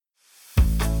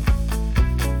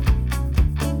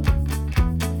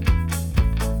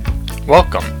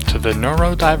Welcome to the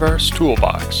Neurodiverse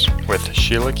Toolbox with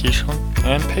Sheila Keeshlin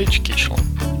and Paige Keeshlin.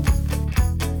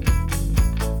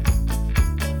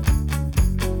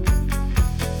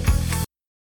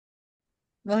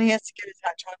 Well, he has to get his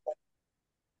hot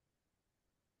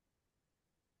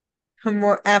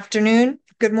chocolate. Afternoon.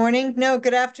 Good morning. No,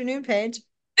 good afternoon, Paige.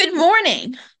 Good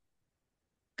morning.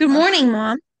 Good Ugh, morning,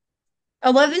 Mom.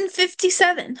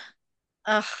 11:57.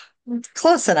 ugh,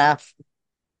 close enough.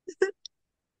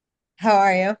 How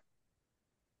are you?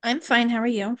 I'm fine. How are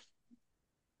you?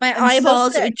 My I'm so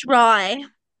eyeballs are sick. dry.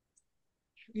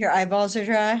 Your eyeballs are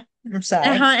dry. I'm And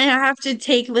sorry. I have to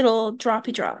take little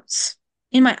droppy drops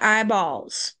in my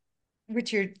eyeballs.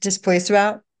 What you're displeased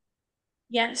about?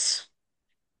 Yes.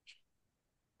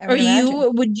 I Or would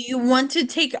imagine. would you want to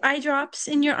take eye drops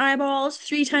in your eyeballs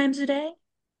 3 times a day?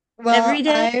 Well, Every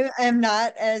day? I am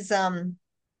not as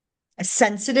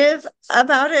sensitive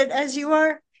about it as you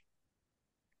are,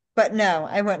 but no,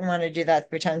 I wouldn't want to do that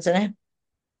 3 times a day.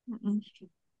 Mm-mm.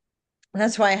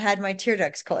 That's why I had my tear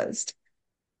ducts closed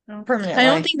No. I don't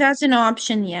permanently. think that's an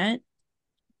option yet.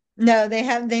 No,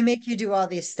 they make you do all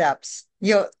these steps.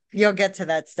 You'll get to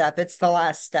that step. It's the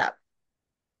last step.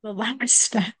 The last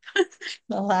step.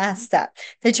 The last step.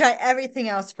 They try everything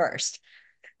else first.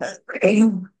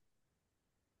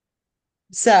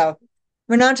 So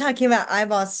we're not talking about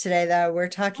eyeballs today, though.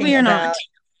 We are not.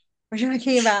 We're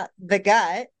talking about the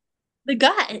gut. The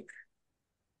gut.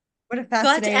 What a Gut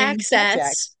fascinating subject.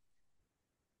 access.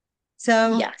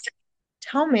 So Yes.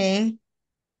 tell me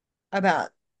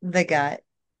about the gut.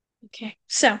 Okay.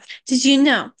 So, did you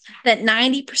know that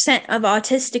 90% of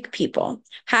autistic people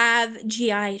have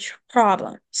GI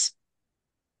problems?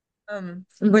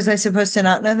 Was I supposed to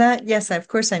not know that? Yes, of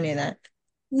course I knew that.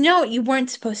 No, you weren't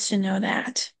supposed to know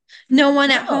that. No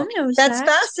one at No, home knows that's that.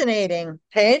 fascinating.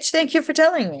 Paige, thank you for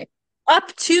telling me.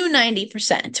 Up to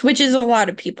 90%, which is a lot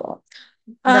of people.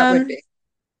 That would Um, be.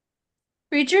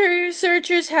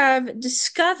 Researchers have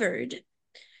discovered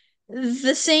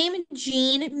the same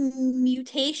gene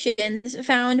mutations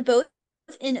found both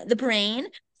in the brain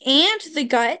and the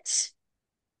gut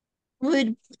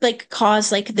would like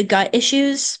cause like the gut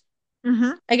issues.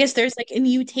 Hmm. I guess there's like a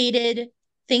mutated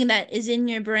thing that is in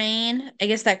your brain. I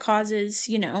guess that causes,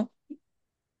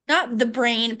 not the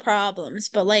brain problems,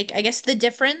 but like I guess the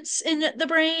difference in the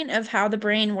brain of how the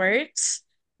brain works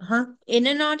Uh-huh. in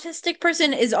an autistic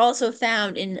person is also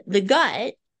found in the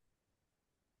gut,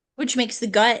 which makes the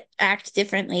gut act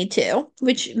differently too,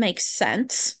 which makes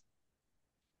sense,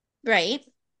 right?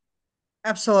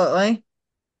 Absolutely.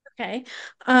 Okay.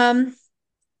 Um,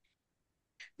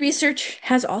 Research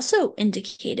has also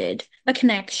indicated a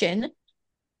connection.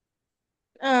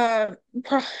 Uh,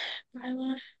 pro-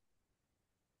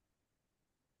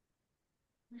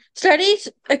 Studies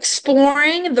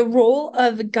exploring the role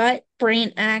of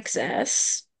gut-brain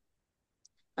axis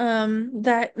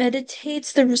that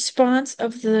meditates the response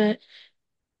of the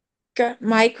gut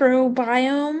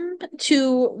microbiome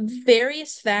to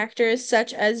various factors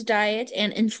such as diet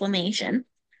and inflammation.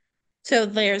 So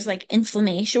there's like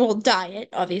inflammation, well, diet,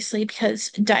 obviously, because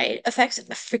diet affects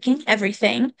freaking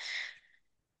everything.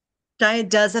 Diet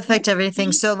does affect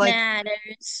everything. Sleep So, like,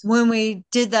 matters. when we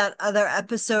did that other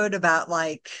episode about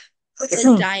like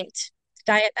The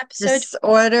diet episode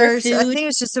or disorders, I food, think it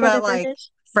was just about whatever it like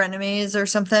is. frenemies or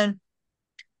something.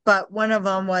 But one of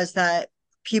them was that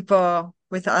people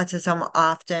with autism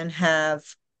often have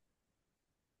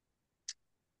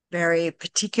very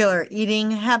particular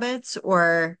eating habits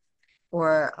or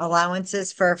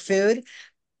allowances for food.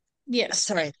 Yes.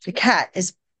 Sorry, the cat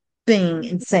is being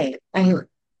insane.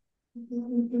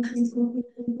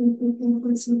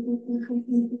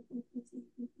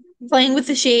 Playing with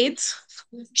the shades.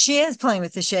 She is playing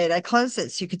with the shade. I closed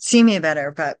it so you could see me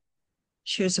better, but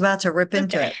she was about to rip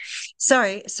into Okay. it.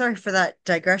 Sorry for that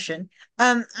digression.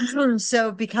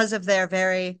 So because of their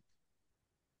very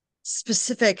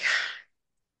specific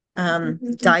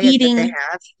diet that they Eating.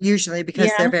 have, usually because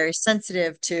they're Yeah. very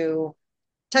sensitive to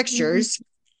textures,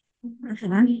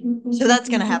 so that's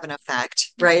going to Mhm. have an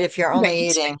effect, right? If you're only Right.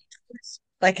 eating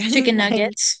like Chicken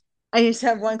nuggets. I used to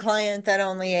have one client that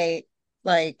only ate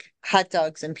like hot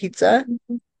dogs and pizza,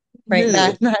 right?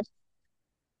 Ugh. Not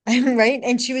right.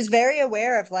 And she was very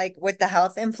aware of like what the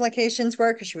health implications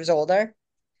were because she was older.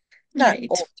 Not Right.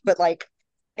 old, but like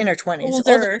in her 20s, old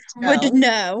enough Older to would know,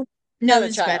 know. not a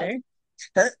Knows child. better.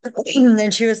 And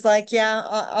then she was like, "Yeah,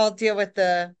 I'll deal with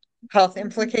the health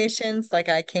implications. Like,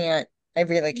 I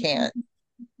really can't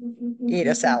eat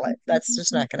a salad. That's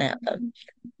just not going to happen."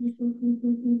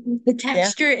 The Yeah.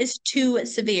 texture is too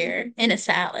severe in a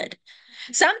salad.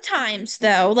 Sometimes,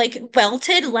 though, like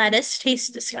welted lettuce tastes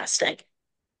disgusting.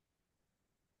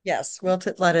 Yes,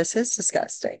 wilted lettuce is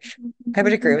disgusting. I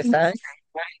would agree with that.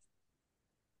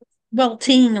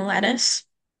 Wilting lettuce.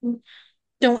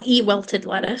 Don't eat wilted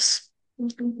lettuce.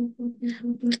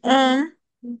 Um,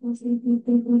 a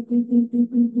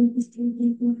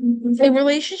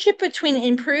relationship between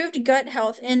improved gut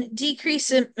health and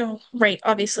decrease in, oh, right,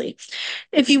 obviously.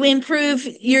 If you improve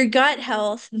your gut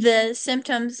health, the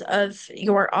symptoms of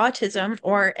your autism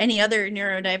or any other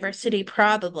neurodiversity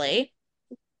probably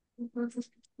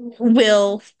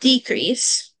will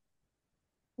decrease.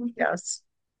 Yes.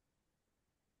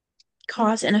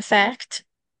 Cause and effect.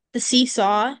 The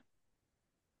seesaw.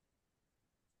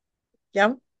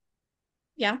 Yep.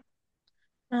 Yeah.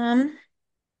 Um,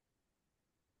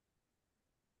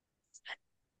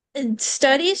 and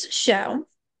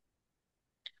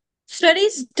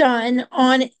studies done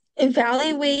on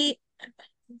evaluate.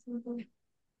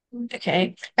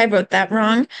 Okay, I wrote that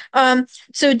wrong.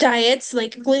 So diets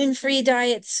like gluten-free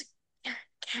diets,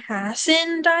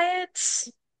 casein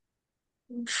diets,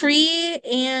 free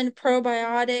and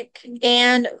probiotic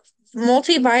and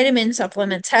multivitamin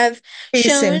supplements have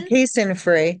shown Casein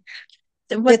free.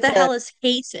 what It's the hell is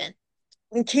casein?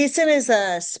 casein is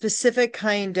a specific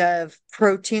kind of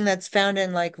protein that's found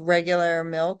in like regular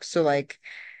milk. So like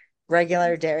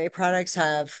regular dairy products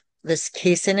have this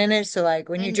casein in it. So like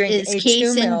when you And drink is A2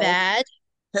 casein milk, bad?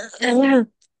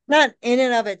 not in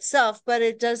and of itself, but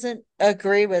it doesn't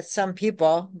agree with some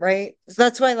people, right? So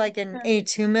that's why like in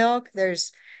A2 milk,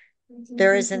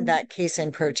 there isn't that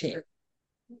casein protein.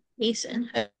 Casein.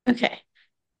 Okay.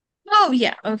 Oh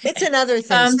yeah, It's okay. in other Um,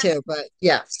 things too, but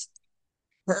yes.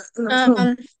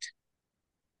 um,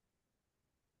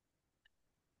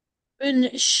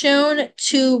 been shown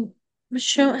to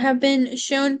show have been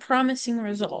shown promising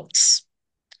results.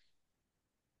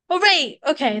 Oh, right.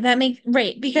 Okay, that makes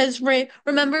right because right.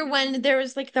 Remember when there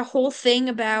was like the whole thing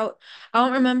about I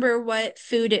don't remember what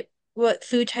food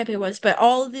type it was, but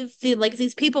all of like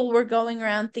these people were going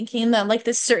around thinking that like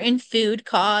this certain food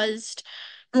caused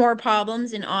more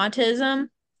problems in autism.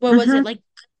 What was Mhm. it like?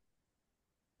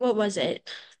 What was it?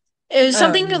 It was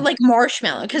something Um, like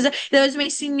marshmallow because that was my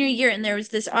senior year, and there was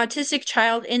this autistic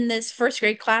child in this first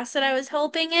grade class that I was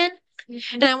helping in,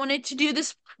 and I wanted to do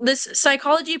this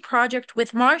psychology project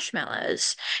with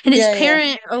marshmallows. And his yeah, yeah.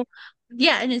 parent, oh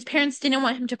yeah, and his parents didn't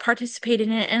want him to participate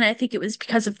in it, and I think it was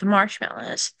because of the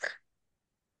marshmallows.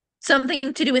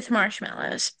 Something to do with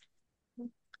marshmallows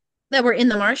that were in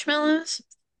the marshmallows.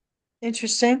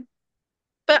 Interesting.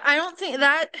 But I don't think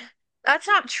that's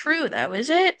not true though,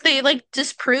 is it? They like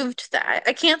disproved that.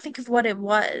 I can't think of what it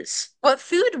was. What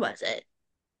food was it?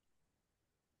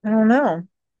 I don't know.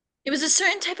 It was a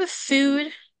certain type of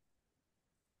food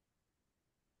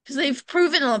because they've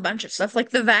proven a bunch of stuff, like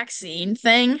the vaccine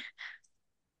thing.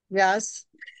 Yes.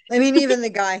 I mean, even the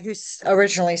guy who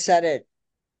originally said it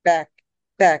back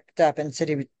backed up and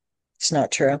said it's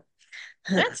not true.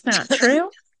 That's not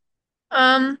true.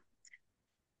 Um,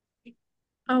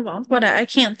 oh well, what I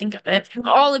can't think of it.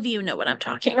 All of you know what I'm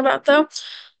talking about, though.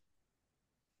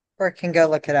 Or can go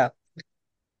look it up.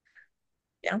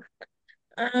 Yeah.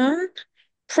 Um,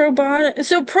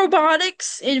 probiotics,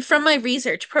 from my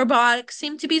research, probiotics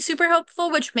seem to be super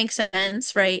helpful, which makes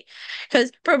sense, right?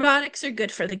 Because probiotics are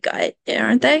good for the gut,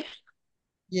 aren't they?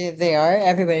 Yeah, they are.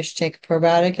 Everybody should take a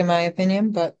probiotic, in my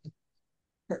opinion, but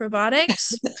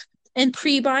Probiotics and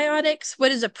prebiotics.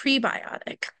 What is a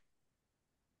prebiotic?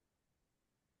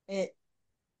 it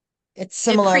it's It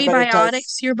similar, but it does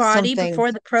prebiotics your body something.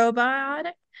 before the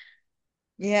probiotic.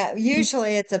 Yeah,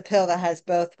 usually it's a pill that has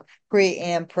both pre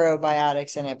and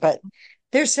probiotics in it, but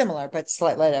they're similar, but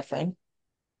slightly different.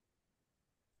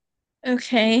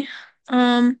 Okay.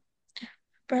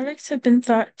 Products have been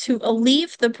thought to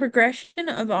alleviate the progression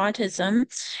of autism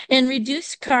and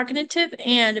reduce cognitive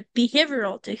and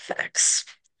behavioral defects.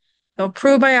 So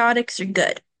probiotics are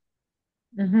good.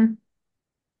 Hmm.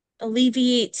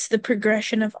 Alleviates the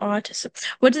progression of autism.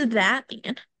 What does that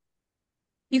mean?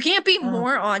 You can't be Oh.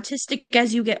 more autistic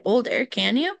as you get older,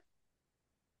 can you?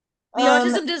 The Um,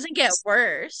 autism doesn't get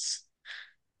worse.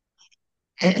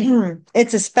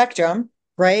 it's a spectrum,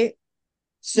 right?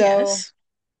 So Yes.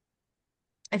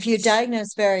 if you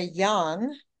diagnose very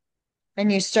young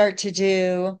and you start to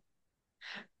do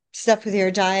stuff with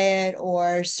your diet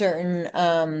or certain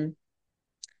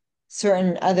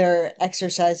other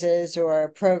exercises or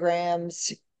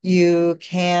programs,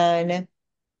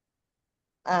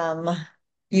 um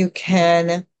you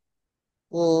can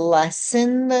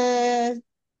lessen the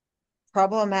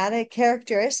problematic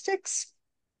characteristics,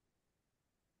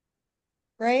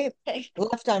 right? Okay.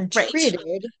 Left Right.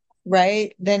 untreated,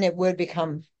 right? Then it would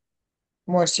become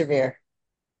more severe.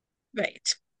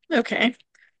 Right. Okay.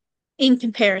 In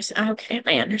comparison. Okay,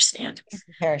 I understand.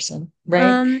 comparison, right?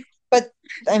 Um, But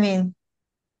I mean,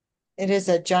 it is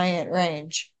a giant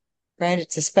range, right?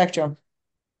 It's a spectrum.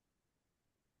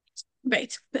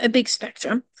 right. A big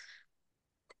spectrum.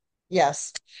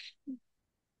 Yes.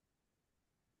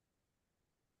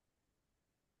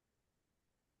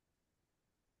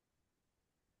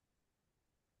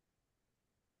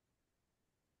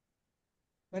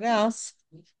 What else?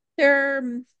 There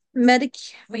are medic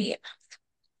wait,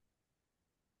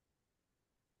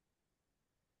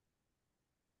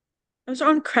 I was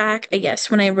on crack, I guess,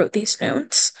 when I wrote these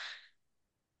notes.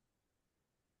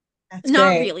 That's Not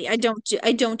great. really. I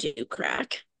don't do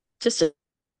crack. Just a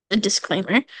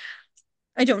disclaimer.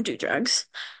 I don't do drugs.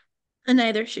 And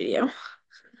neither should you.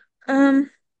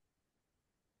 Um,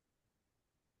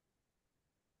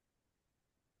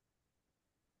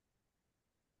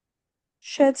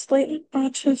 sheds latent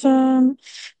autism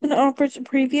and offers a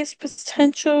previous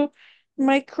potential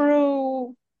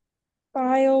microbial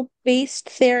based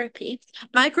therapy.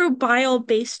 Microbial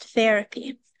based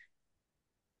therapy.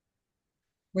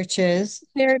 Which is,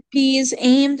 Therapies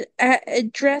aimed at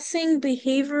addressing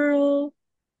behavioral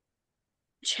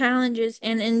challenges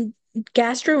and in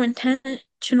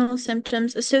gastrointestinal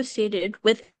symptoms associated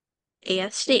with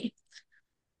ASD.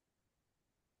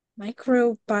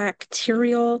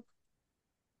 Microbacterial,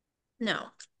 no,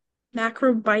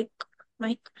 macrobic,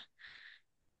 mic,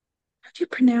 how do you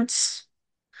pronounce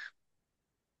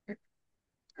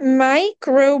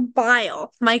microbial?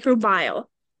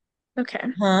 Okay,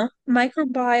 huh?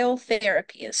 microbial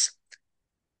therapies.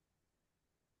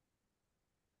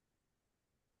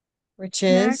 Which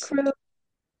is,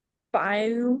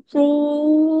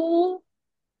 Macrobial,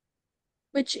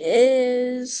 which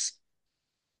is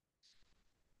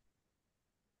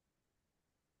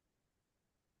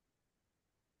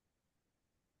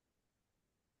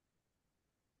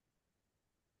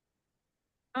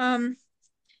um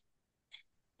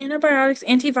antibiotics,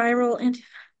 antiviral,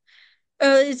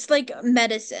 it's like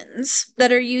medicines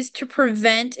that are used to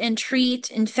prevent and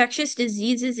treat infectious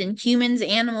diseases in humans,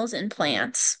 animals, and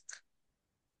plants.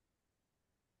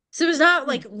 So it's not hmm,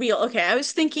 like real. Okay, I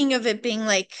was thinking of it being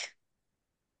like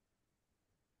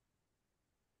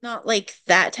not like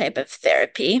that type of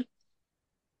therapy,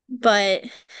 but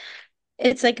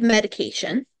it's like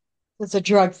medication. it's a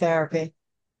drug therapy.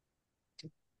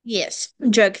 Yes,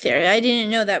 drug therapy. I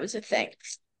didn't know that was a thing.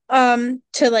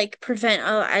 To like prevent,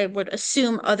 I would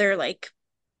assume other like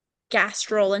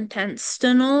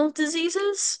gastrointestinal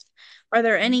diseases. Are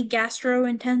there any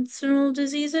gastrointestinal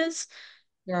diseases?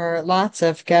 There are lots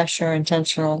of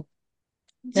gastrointestinal.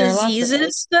 There are lots of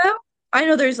Diseases, though? I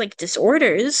know there's like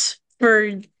disorders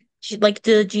for like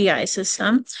the GI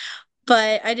system,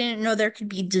 but I didn't know there could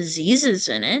be diseases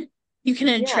in it. You can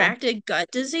yeah, attract a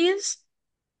gut disease?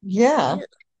 yeah.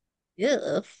 Ew.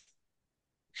 Ew.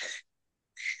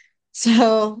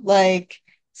 So like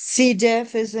C.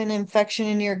 diff is an infection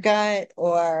in your gut,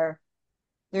 or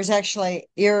there's actually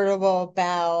irritable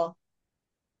bowel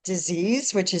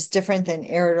disease, which is different than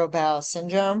irritable bowel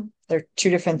syndrome. They're two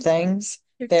different things,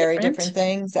 They're very different different.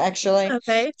 things, actually.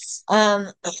 Okay.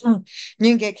 Um, you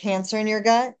can get cancer in your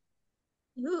gut.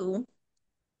 Ooh.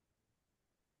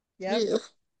 Yep. Ew.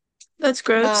 That's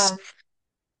gross. Um,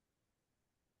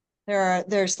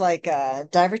 there's like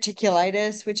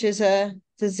diverticulitis, which is a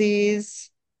disease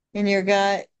in your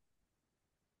gut.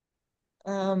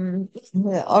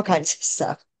 Yeah, all kinds of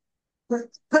stuff.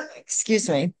 Excuse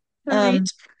me. All right. Um,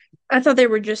 I thought they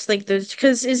were just like those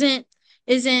because isn't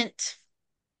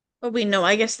oh wait, no,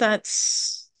 I guess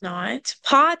that's not.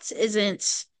 POTS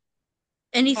isn't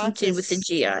anything POTS to do with the is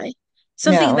GI.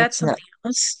 Something no, that's it's not. something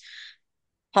else.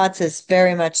 POTS is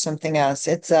very much something else.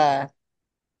 It's a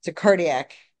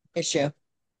cardiac issue.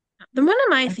 Then what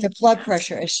am I It's a thinking blood of?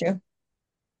 pressure issue.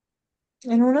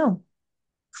 I don't know.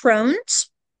 Crohn's?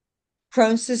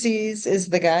 Crohn's disease is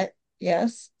the gut.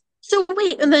 Yes. So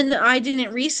wait, and then I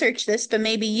didn't research this, but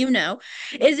maybe you know.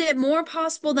 Is it more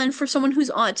possible than for someone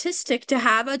who's autistic to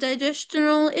have a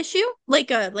digestional issue, like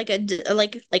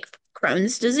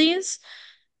Crohn's disease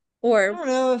I or don't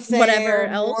know if whatever they're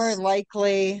more else?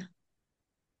 likely.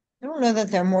 I don't know that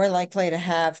they're more likely to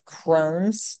have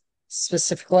Crohn's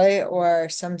specifically or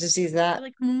some disease They're that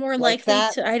like more like likely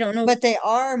that, to, I don't know, but they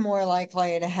are more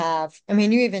likely to have. I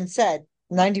mean, you even said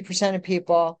 90% of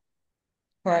people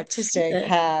who are have autistic the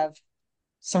have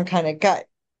some kind of gut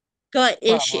gut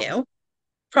problem. issue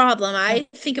problem. Yeah. I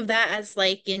think of that as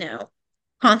like,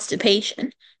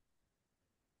 constipation.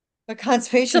 But constipation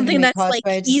can Something be that's caused like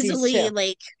by a disease easily too.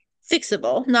 like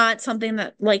fixable, not something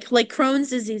that like Crohn's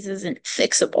disease isn't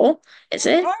fixable, is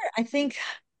it? I think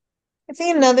I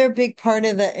think another big part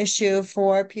of the issue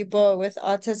for people with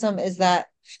autism is that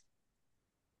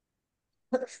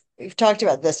we've talked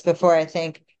about this before, I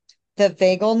think. The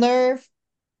vagal nerve,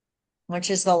 which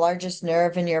is the largest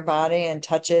nerve in your body and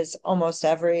touches almost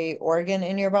every organ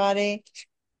in your body,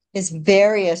 is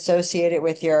very associated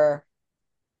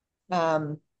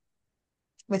um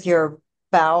with your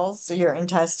bowels, your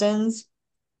intestines.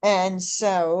 And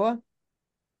so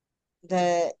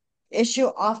the issue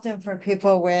often for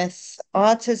people with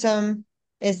autism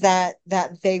is that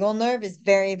that vagal nerve is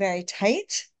very, very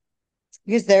tight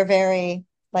because they're very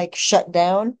like shut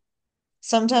down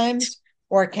sometimes,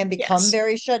 or can become Yes.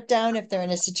 very shut down if they're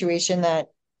in a situation that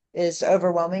is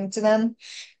overwhelming to them.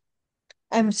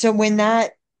 So when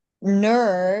that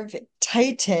nerve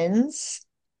tightens,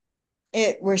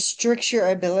 it restricts your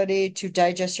ability to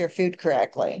digest your food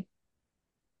correctly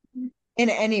in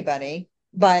anybody,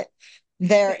 but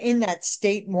they're Okay. in that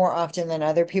state more often than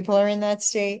other people are in that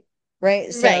state,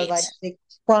 right? So Right. like they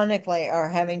chronically are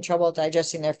having trouble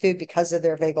digesting their food because of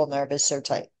their vagal nerve is so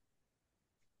tight.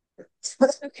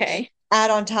 Okay. Add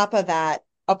on top of that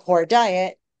a poor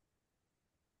diet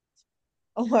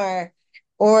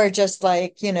or just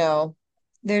like,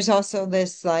 there's also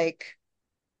this like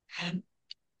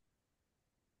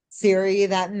theory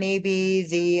that maybe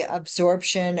the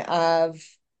absorption of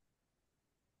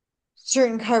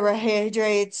certain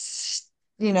carbohydrates,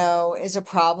 is a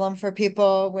problem for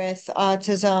people with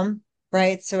autism,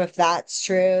 right? So if that's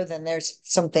true, then there's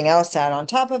something else to add on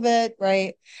top of it,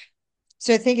 right?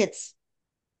 So I don't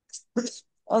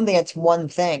think it's one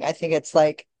thing. I think it's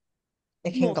like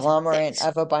a Multiple conglomerate things.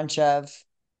 of a bunch of,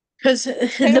 Because I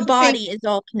the don't think, body is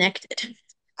all connected.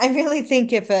 I really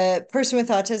think if a person with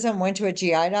autism went to a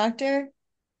GI doctor,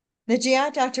 the GI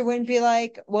doctor wouldn't be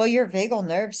like, well, your vagal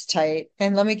nerve's tight,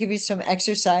 and let me give you some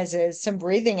exercises, some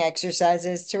breathing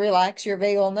exercises to relax your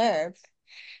vagal nerve.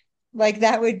 Like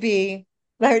that would be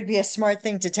a smart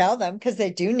thing to tell them because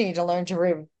they do need to learn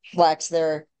to relax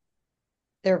their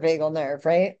vagal nerve,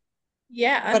 right?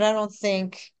 Yeah. But I don't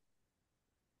think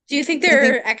Do you think I think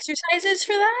there are exercises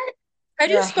for that? How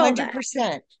do they're you a spell hundred that?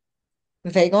 percent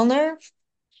vagal nerve.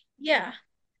 Yeah.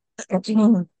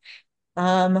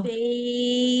 Um,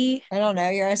 Vague. I don't know.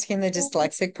 You're asking the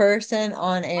dyslexic person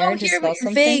on Oh, air to here spell we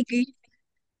something? vague,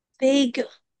 vague,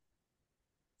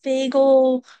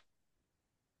 vagal,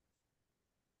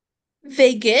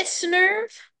 vagus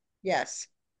nerve? Yes.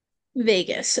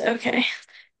 Vagus. Okay.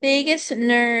 Vagus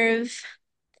nerve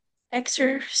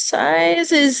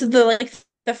exercise is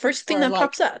the first thing Or that like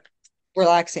pops up.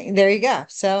 relaxing. There you go.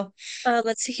 So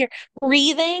Let's see here.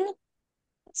 Breathing.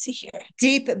 Let's see here.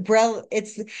 deep breath.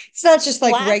 It's not just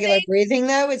like regular Laughing, breathing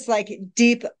though. It's like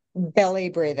deep belly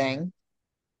breathing.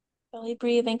 belly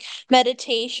breathing,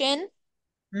 meditation,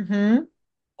 Mm-hmm.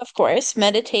 of course,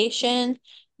 meditation,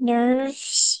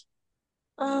 nerves,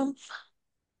 um,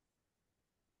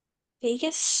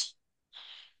 vagus.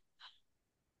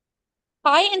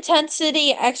 High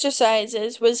intensity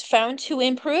exercises was found to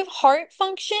improve heart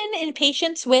function in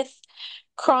patients with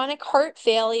chronic heart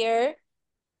failure.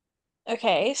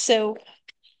 Okay, so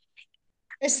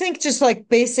I think just like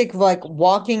basic like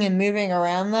walking and moving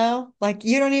around though. Like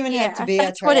you don't even have to yeah, be a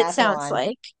that's what it sounds triathlon.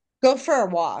 like. Go for a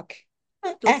walk.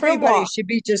 Go for a Everybody walk. should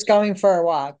be just going for a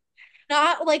walk,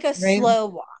 Not like a right? slow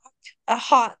walk, a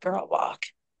hot girl walk.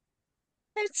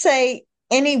 I'd say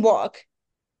any walk,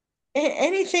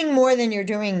 anything more than you're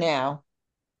doing now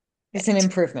is an Right.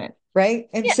 improvement, right?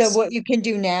 And so Yes. what you can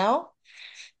do now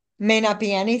may not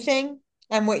be anything,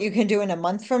 and what you can do in a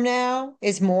month from now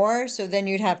is more. So then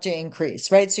you'd have to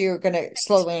increase, right? So you're going to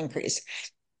slowly increase.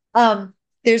 Um,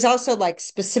 there's also like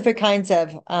specific kinds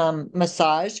of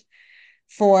massage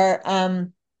for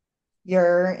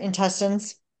your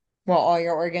intestines, well, all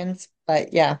your organs.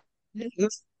 But yeah,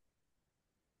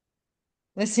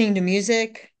 listening to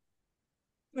music,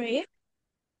 Right.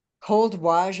 cold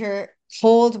water,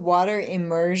 cold water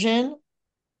immersion,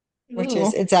 which Ooh.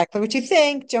 is exactly what you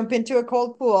think. Jump into a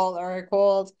cold pool or a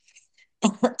cold.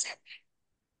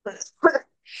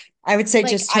 I would say Like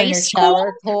just turn your ice cold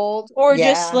shower cold. or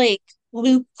just Yeah, like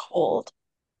luke cold?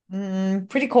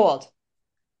 pretty cold.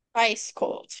 Ice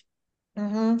cold.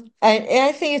 And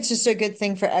I think it's just a good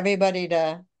thing for everybody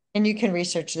to, and you can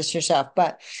research this yourself,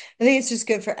 but I think it's just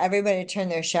good for everybody to turn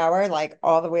their shower like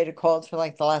all the way to cold for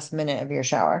like the last minute of your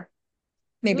shower,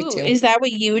 maybe Ooh, two. is that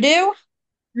what you do?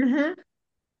 hmm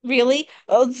Really?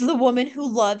 Oh, the woman who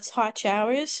loves hot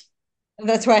showers?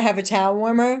 That's why I have a towel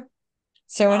warmer.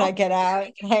 So when I Oh, get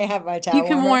out, I have my you towel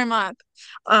can warmer. warm up.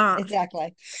 Uh,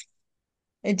 Exactly.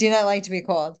 I do not like to be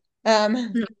cold.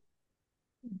 no.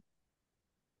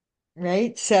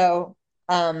 Right. So,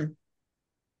 um,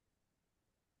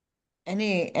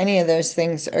 any of those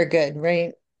things are good,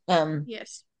 right? Um,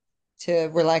 Yes. to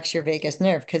relax your vagus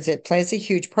nerve because it plays a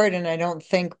huge part, and I don't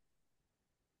think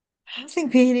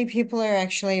many people are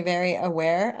actually very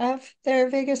aware of their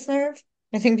vagus nerve.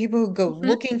 I think people who go Hmm.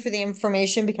 looking for the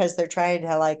information because they're trying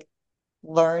to like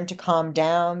learn to calm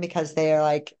down because they are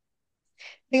like, I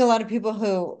think a lot of people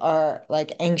who are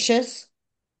like anxious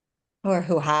or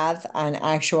who have an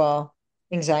actual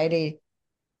anxiety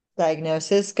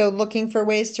diagnosis go looking for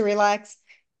ways to relax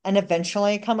and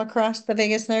eventually come across the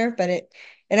vagus nerve, but it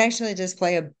actually does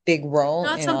play a big role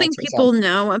Not in something autism. people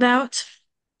know about.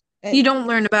 You It, don't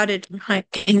learn about it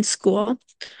in school.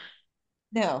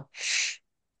 no.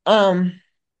 Um,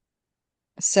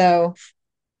 so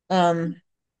um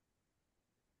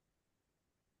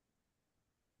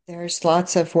there's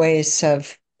lots of ways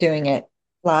of doing it.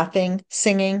 Laughing,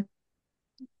 singing,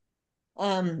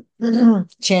 um,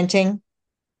 chanting.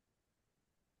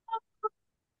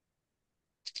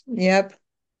 Yep.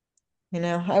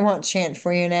 I won't chant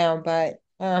for you now, but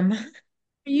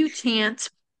You chant.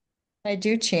 I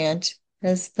do chant.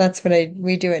 That's what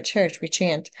we do at church. We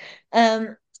chant.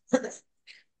 Um,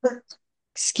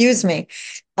 excuse me.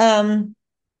 Um,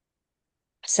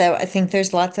 so I think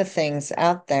there's lots of things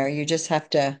out there. You just have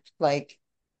to like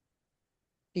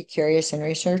be curious and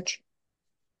research.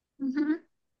 Hmm.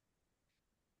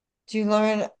 Do you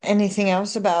learn anything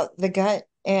else about the gut?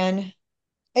 And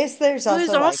there's It was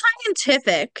also all like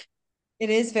scientific. it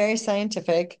is very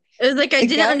scientific. It was like I The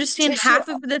didn't gut understand tissue, half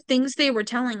of the things they were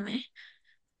telling me.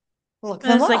 look I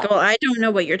them was like, up well, I don't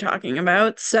know what you're talking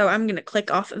about, so I'm gonna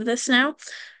click off of this now.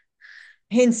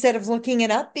 instead of looking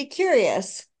it up. Be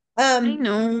curious. I Um,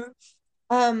 know.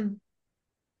 um,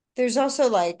 there's also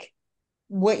like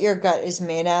what your gut is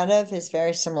made out of is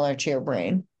very similar to your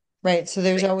brain, right? So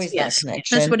there's Right. always that Yes. That's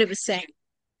connection. what it was saying.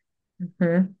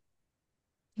 Hmm.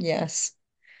 Yes.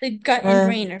 The gut and Uh,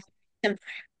 brain are similar.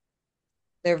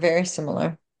 they're very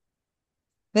similar.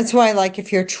 That's why, like,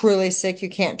 if you're truly sick, you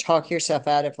can't talk yourself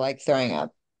out of like throwing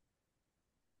up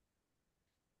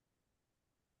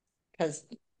because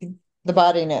the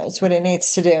body knows what it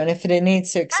needs to do. And if it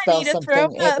needs to I expel need to throw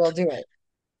something, it up. will do it.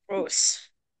 Gross.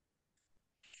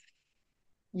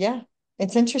 Yeah,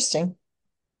 it's interesting.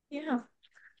 Yeah.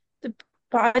 The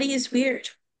body is weird.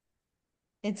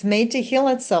 It's made to heal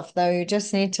itself, though. You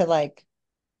just need to like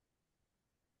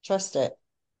trust it.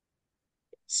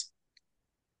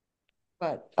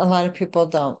 But a lot of people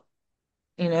don't.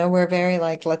 We're very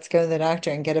like, let's go to the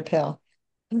doctor and get a pill.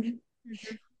 But Mhm.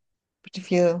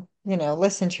 if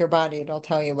listen to your body, it'll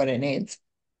tell you what it needs.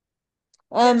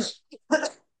 Um, Yes.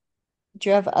 do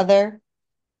you have other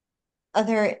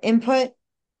input?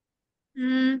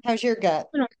 Mm, How's your gut?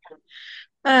 I don't-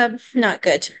 not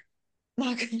good.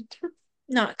 Not good.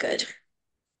 Not good.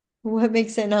 What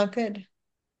makes it not good?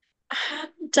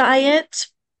 Diet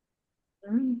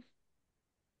Mm.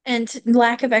 and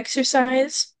lack of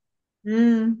exercise.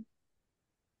 Mm,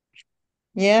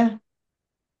 yeah.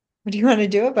 What do you want to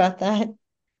do about that? What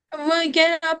I want to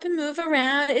get up and move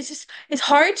around. It's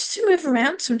hard to move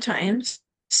around sometimes.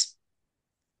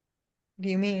 do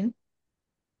you mean?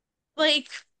 Like,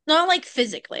 not like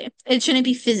physically. It shouldn't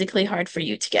be physically hard for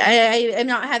you to get. I'm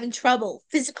not having trouble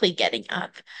physically getting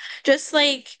up. Just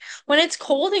like when it's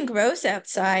cold and gross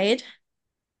outside,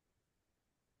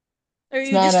 or It's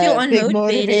you not just feel a big unmotivated.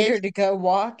 motivator to go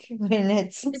walk when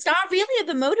it's It's not really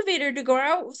the motivator to go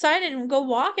outside and go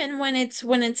walking when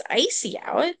it's icy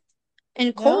out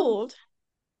and no, cold,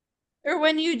 or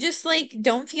when you just like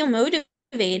don't feel motivated.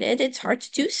 It's hard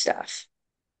to do stuff.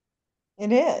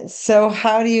 it is. So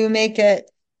how do you make it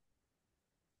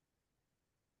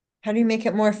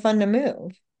more fun to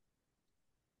move?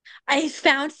 I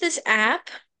found this app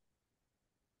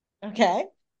Okay.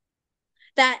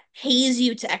 that pays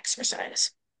you to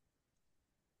exercise.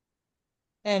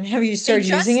 And have you I started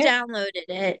using just it? downloaded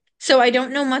it, so I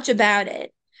don't know much about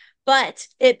it. But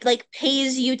it like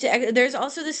pays you to there's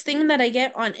also this thing that I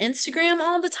get on Instagram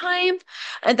all the time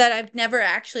that I've never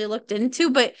actually looked into,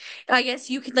 but I guess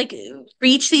you could like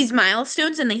reach these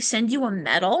milestones and they send you a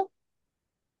medal.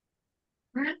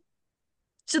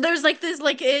 So there's like this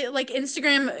like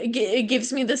Instagram it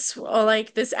gives me this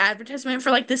like this advertisement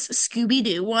for like this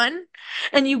Scooby-Doo one,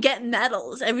 and you get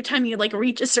medals every time you like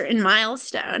reach a certain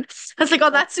milestone. I was like, oh,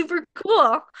 that's super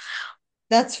cool.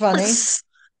 That's funny.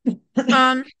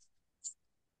 Um,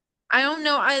 I don't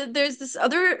know. There's this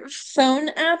other phone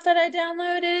app that I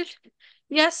downloaded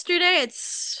yesterday.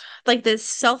 It's like this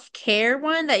self-care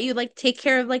one that you like take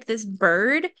care of like this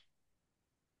bird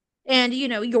and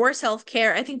your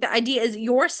self-care. I think the idea is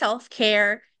your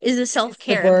self-care is the It's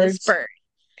the self-care of this birds. bird,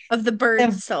 of the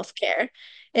Yeah, bird's self-care.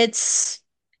 It's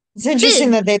It's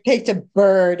interesting that Finch. they picked a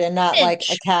bird and not like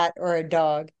a Finch. cat or a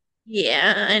dog.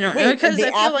 Yeah, I don't know Wait, because the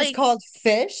I feel app is like called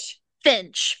Fish?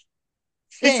 Finch.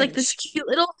 It's like this Finch. cute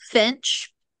little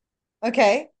finch.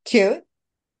 Okay, cute.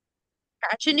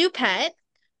 Hatch a new pet.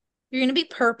 You're gonna be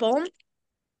purple.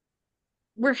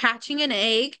 We're hatching an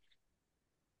egg.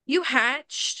 You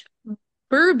hatched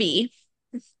Burby.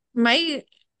 My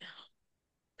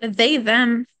they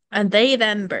them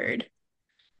bird.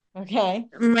 Okay.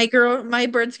 My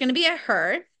bird's gonna be a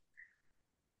her.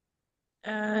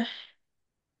 Uh,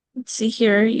 let's see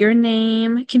here. Your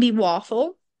name can be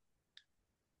Waffle.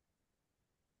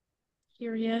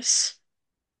 Curious.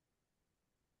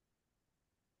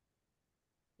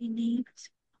 Names.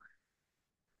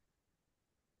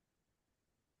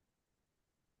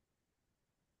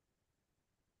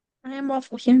 I am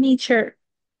Waffle here, nature.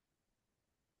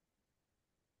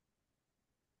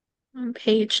 I'm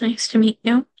Paige. Nice to meet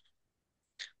you.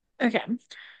 Okay.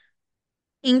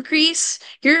 Increase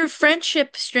your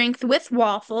friendship strength with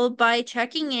Waffle by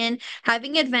checking in,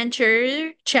 having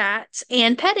adventure chats,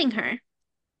 and petting her.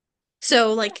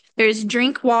 So, like, there's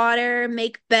drink water,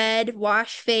 make bed,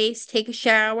 wash face, take a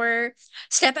shower,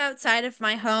 step outside of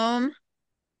my home,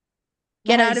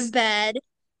 get out of Nice. bed,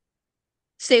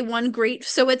 say one great.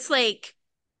 So, it's like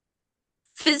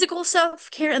physical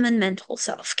self-care and then mental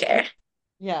self-care.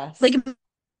 Like, Yes.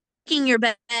 making your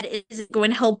bed isn't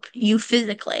going to help you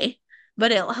physically,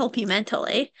 but it'll help you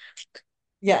mentally.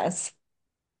 Yes.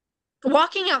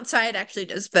 Walking outside actually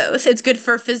does both. It's good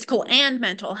for physical and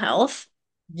mental health.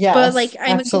 But Yes. like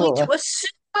I'm going Absolutely. to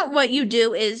assume what you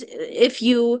do is if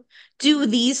you do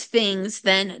these things,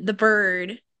 then the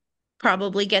bird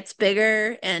probably gets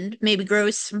bigger and maybe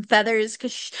grows some feathers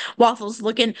because Waffle's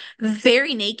looking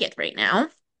very naked right now.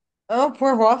 Oh,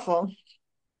 poor Waffle,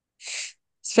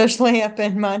 especially up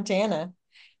in Montana.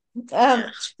 Yeah.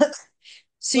 Um,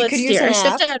 so you could Let's use dear. an I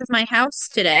stepped app. out of my house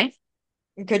today.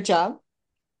 Good job.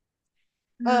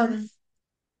 Mm. Um,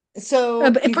 so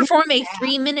you could Perform use a an app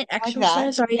 3-minute like that.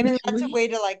 exercise. I I mean, that's a enjoy. way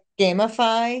to like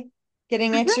gamify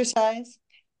getting Mhm. exercise.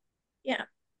 Yeah.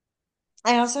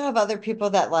 I also have other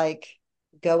people that like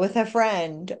go with a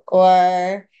friend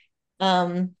or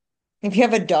um if you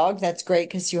have a dog, that's great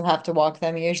because you have to walk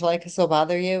them usually because they'll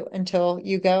bother you until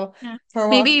you go Yeah. for a walk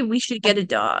Maybe we should get a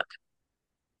dog.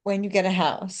 when you get a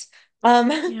house.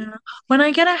 Um Yeah. When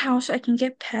I get a house, I can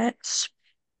get pets.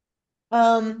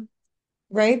 um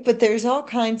right, but there's all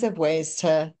kinds of ways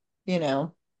to, you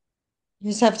know,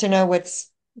 you just have to know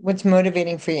what's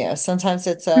motivating for you. Sometimes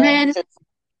it's Men.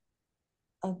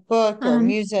 a book or Um,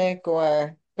 music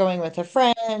or going with a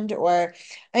friend or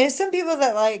I know some people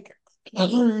that like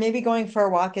maybe going for a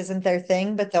walk isn't their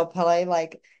thing, but they'll play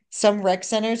like some rec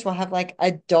centers will have like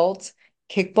adult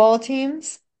kickball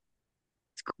teams,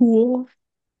 cool.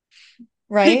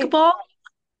 right? Kickball.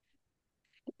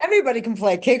 Everybody can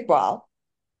play kickball,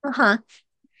 Uh-huh.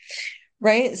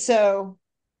 right? So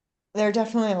there are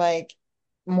definitely like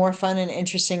more fun and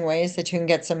interesting ways that you can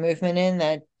get some movement in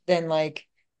that than like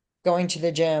going to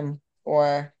the gym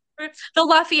or The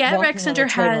Lafayette Rec walking on a Center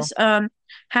treadmill.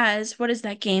 has what is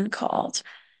that game called?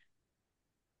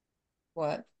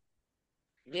 What?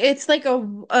 It's like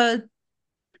a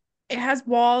it has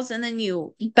walls and then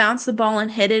you bounce the ball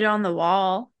and hit it on the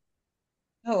wall.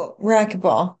 Oh,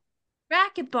 racquetball.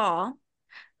 Racquetball.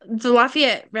 The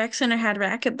Lafayette Rec Center had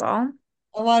racquetball.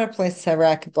 A lot of places have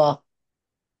racquetball.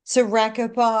 So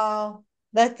racquetball,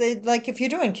 that they like if you're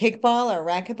doing kickball or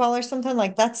racquetball or something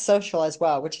like that's social as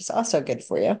well, which is also good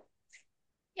for you.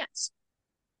 Yes.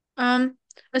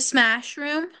 A smash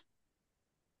room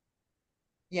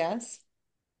Yes.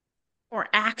 or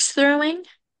axe throwing.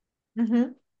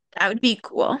 Hmm. That would be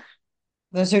cool.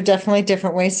 Those are definitely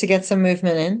different ways to get some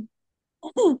movement in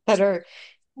that are,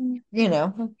 you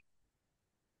know,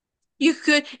 You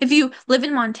could, if you live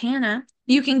in Montana,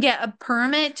 you can get a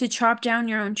permit to chop down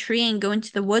your own tree and go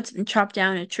into the woods and chop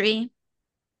down a tree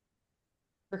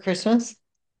for Christmas.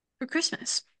 for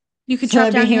Christmas. You could So chop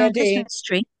that'd be down your own handy Christmas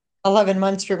tree. 11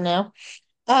 months from now.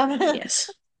 Um, Yes.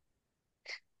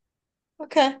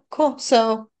 okay, cool.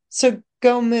 So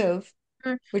go move,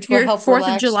 Or which will your help 4th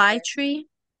of relax July your tree.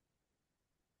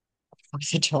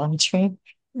 4th of July tree.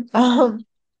 Um,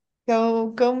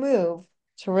 go move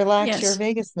to relax your Yes.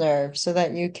 vagus nerve so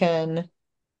that you can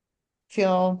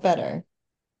feel better.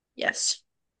 Yes.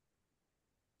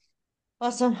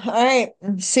 Awesome. All right.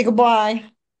 Say goodbye.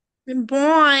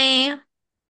 Boy.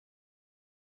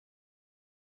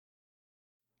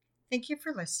 Thank you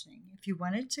for listening. If you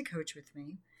wanted to coach with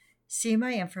me, see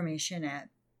my information at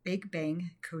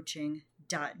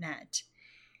bigbangcoaching.net.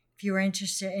 If you are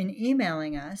interested in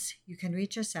emailing us, you can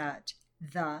reach us at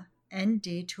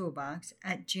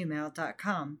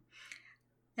ndtoolbox@gmail.com.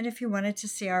 And if you wanted to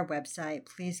see our website,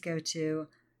 please go to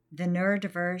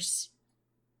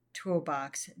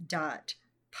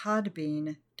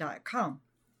theneurodiversetoolbox.podbean.com.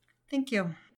 Thank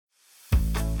you.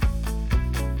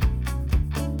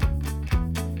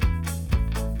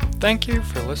 Thank you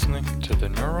for listening to the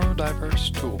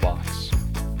Neurodiverse Toolbox.